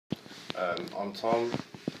I'm Tom.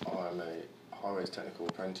 I'm a highways technical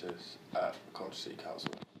apprentice at Coventry City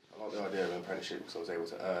Council. I like the idea of an apprenticeship because I was able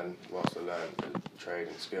to earn whilst I learned a trade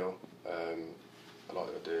and skill. I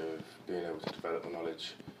like the idea of being able to develop my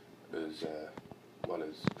knowledge as well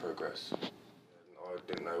as progress. I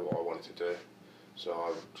didn't know what I wanted to do, so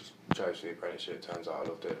I just chose the apprenticeship. Turns out I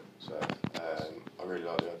loved it. So I really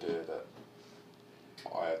like the idea that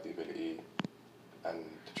I have the ability and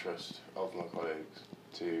the trust of my colleagues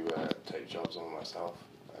to take jobs on myself,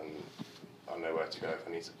 and I know where to go if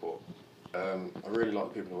I need support. I really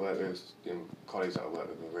like the people I work with. The colleagues that I work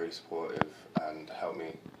with are really supportive and help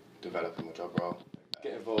me develop in my job role.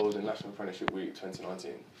 Get involved in National Apprenticeship Week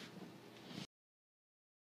 2019.